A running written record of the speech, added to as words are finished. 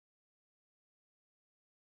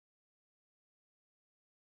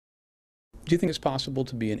Do you think it's possible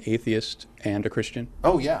to be an atheist and a Christian?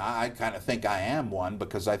 Oh yeah, I kind of think I am one,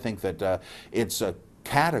 because I think that it's a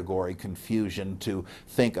category confusion to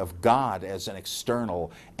think of God as an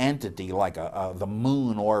external entity, like the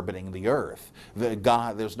moon orbiting the earth.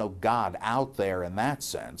 There's no God out there in that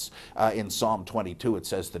sense. In Psalm 22 it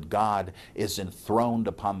says that God is enthroned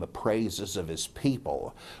upon the praises of his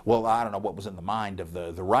people. Well, I don't know what was in the mind of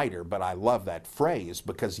the writer, but I love that phrase,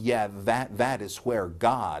 because yeah, that is where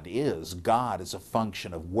God is. God is a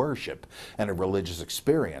function of worship and a religious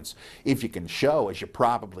experience. If you can show, as you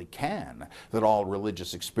probably can, that all religious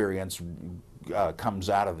experience comes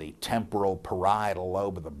out of the temporal parietal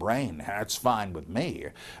lobe of the brain, that's fine with me.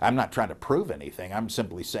 I'm not trying to prove anything. I'm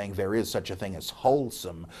simply saying there is such a thing as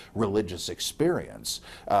wholesome religious experience,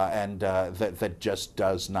 and that just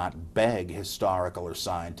does not beg historical or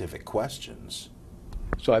scientific questions.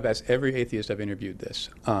 So I've asked every atheist I've interviewed this.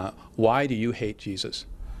 Why do you hate Jesus?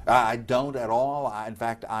 I don't at all. In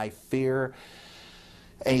fact, I fear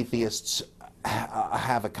atheists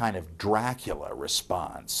have a kind of Dracula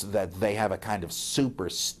response, that they have a kind of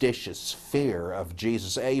superstitious fear of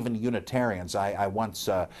Jesus. Even Unitarians, I once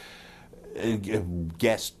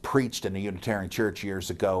guest preached in a Unitarian church years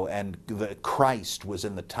ago, and the Christ was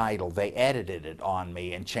in the title. They edited it on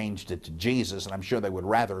me and changed it to Jesus, and I'm sure they would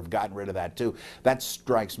rather have gotten rid of that too. That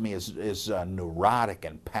strikes me as neurotic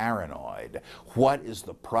and paranoid. What is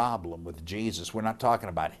the problem with Jesus? We're not talking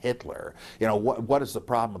about Hitler. You know, what is the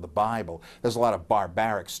problem with the Bible? There's a lot of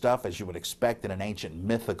barbaric stuff, as you would expect in an ancient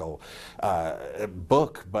mythical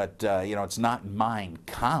book, but you know, it's not Mein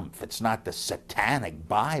Kampf. It's not the satanic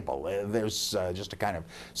Bible. There's just a kind of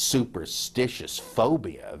superstitious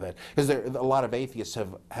phobia, that because a lot of atheists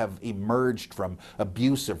have emerged from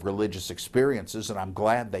abusive religious experiences, and I'm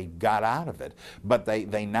glad they got out of it, but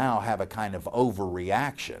they now have a kind of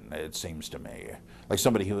overreaction, it seems to me, like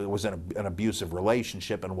somebody who was in an abusive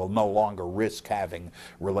relationship and will no longer risk having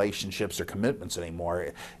relationships or commitments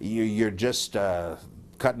anymore. You're just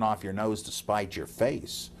cutting off your nose to spite your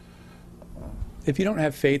face. If you don't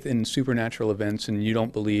have faith in supernatural events, and you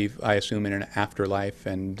don't believe, I assume, in an afterlife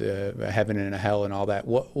and a heaven and a hell and all that,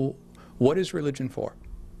 what is religion for?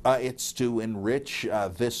 It's to enrich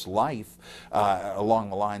this life along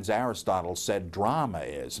the lines Aristotle said drama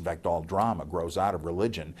is. In fact, all drama grows out of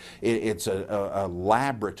religion. It's a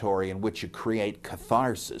laboratory in which you create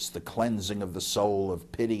catharsis, the cleansing of the soul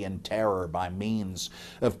of pity and terror by means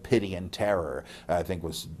of pity and terror, I think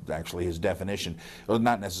was actually his definition. Well,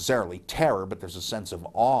 not necessarily terror, but there's a sense of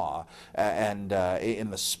awe, and in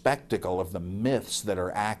the spectacle of the myths that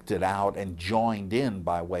are acted out and joined in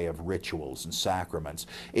by way of rituals and sacraments.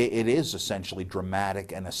 It is essentially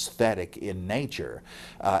dramatic and aesthetic in nature,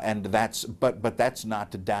 and but that's not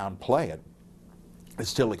to downplay it.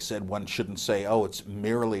 As Tillich said, one shouldn't say, oh, it's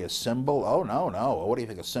merely a symbol. Oh, no. What do you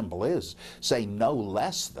think a symbol is? Say no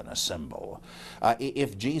less than a symbol.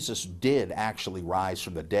 If Jesus did actually rise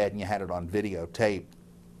from the dead and you had it on videotape,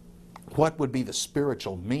 what would be the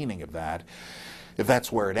spiritual meaning of that? If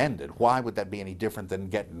that's where it ended, why would that be any different than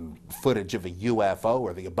getting footage of a UFO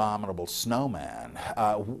or the abominable snowman?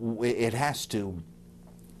 It has to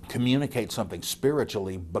communicate something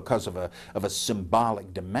spiritually because of a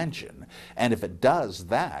symbolic dimension. And if it does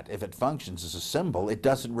that, if it functions as a symbol, it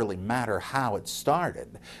doesn't really matter how it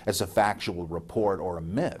started, as a factual report or a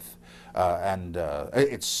myth.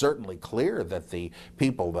 It's certainly clear that the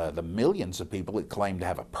people, the millions of people that claim to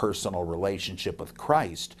have a personal relationship with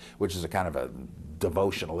Christ, which is a kind of a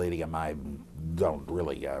devotional idiom I don't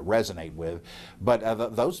really resonate with, but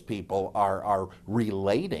those people are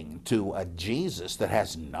relating to a Jesus that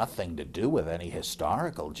has nothing to do with any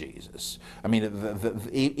historical Jesus. I mean,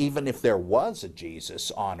 even if there was a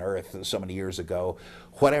Jesus on earth so many years ago,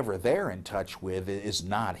 whatever they're in touch with is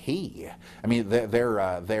not he. I mean,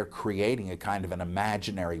 they're creating a kind of an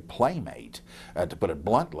imaginary playmate, to put it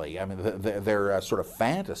bluntly. I mean, they're sort of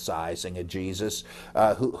fantasizing a Jesus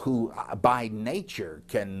who by nature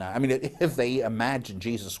can, I mean, if they imagine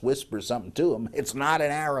Jesus whispers something to them, it's not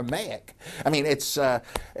in Aramaic. I mean, it's,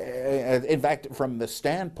 in fact, from the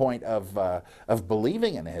standpoint of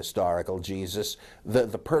believing in a historical Jesus,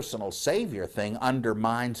 the personal Savior thing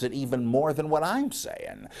undermines it even more than what I'm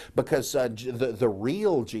saying, because the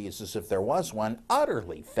real Jesus, if there was one,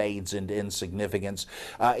 utterly fades into insignificance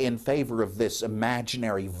in favor of this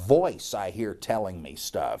imaginary voice I hear telling me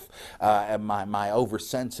stuff, my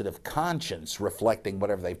oversensitive conscience reflecting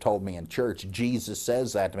whatever they've told me in church. Jesus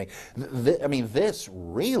says that to me. I mean, this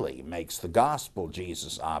really makes the gospel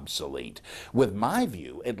Jesus obsolete. With my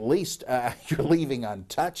view, at least, you're leaving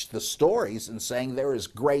untouched the stories and saying there is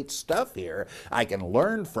great stuff here I can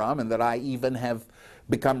learn from, and that I even have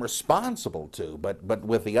become responsible to. But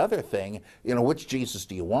with the other thing, you know, which Jesus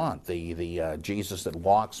do you want? The Jesus that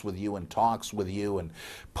walks with you and talks with you and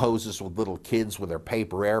poses with little kids with their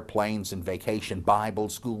paper airplanes and vacation Bible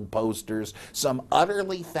school posters, some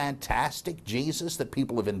utterly fantastic Jesus that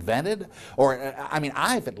people have invented? Or, I mean,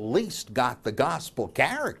 I've at least got the gospel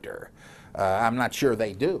character. I'm not sure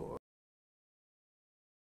they do.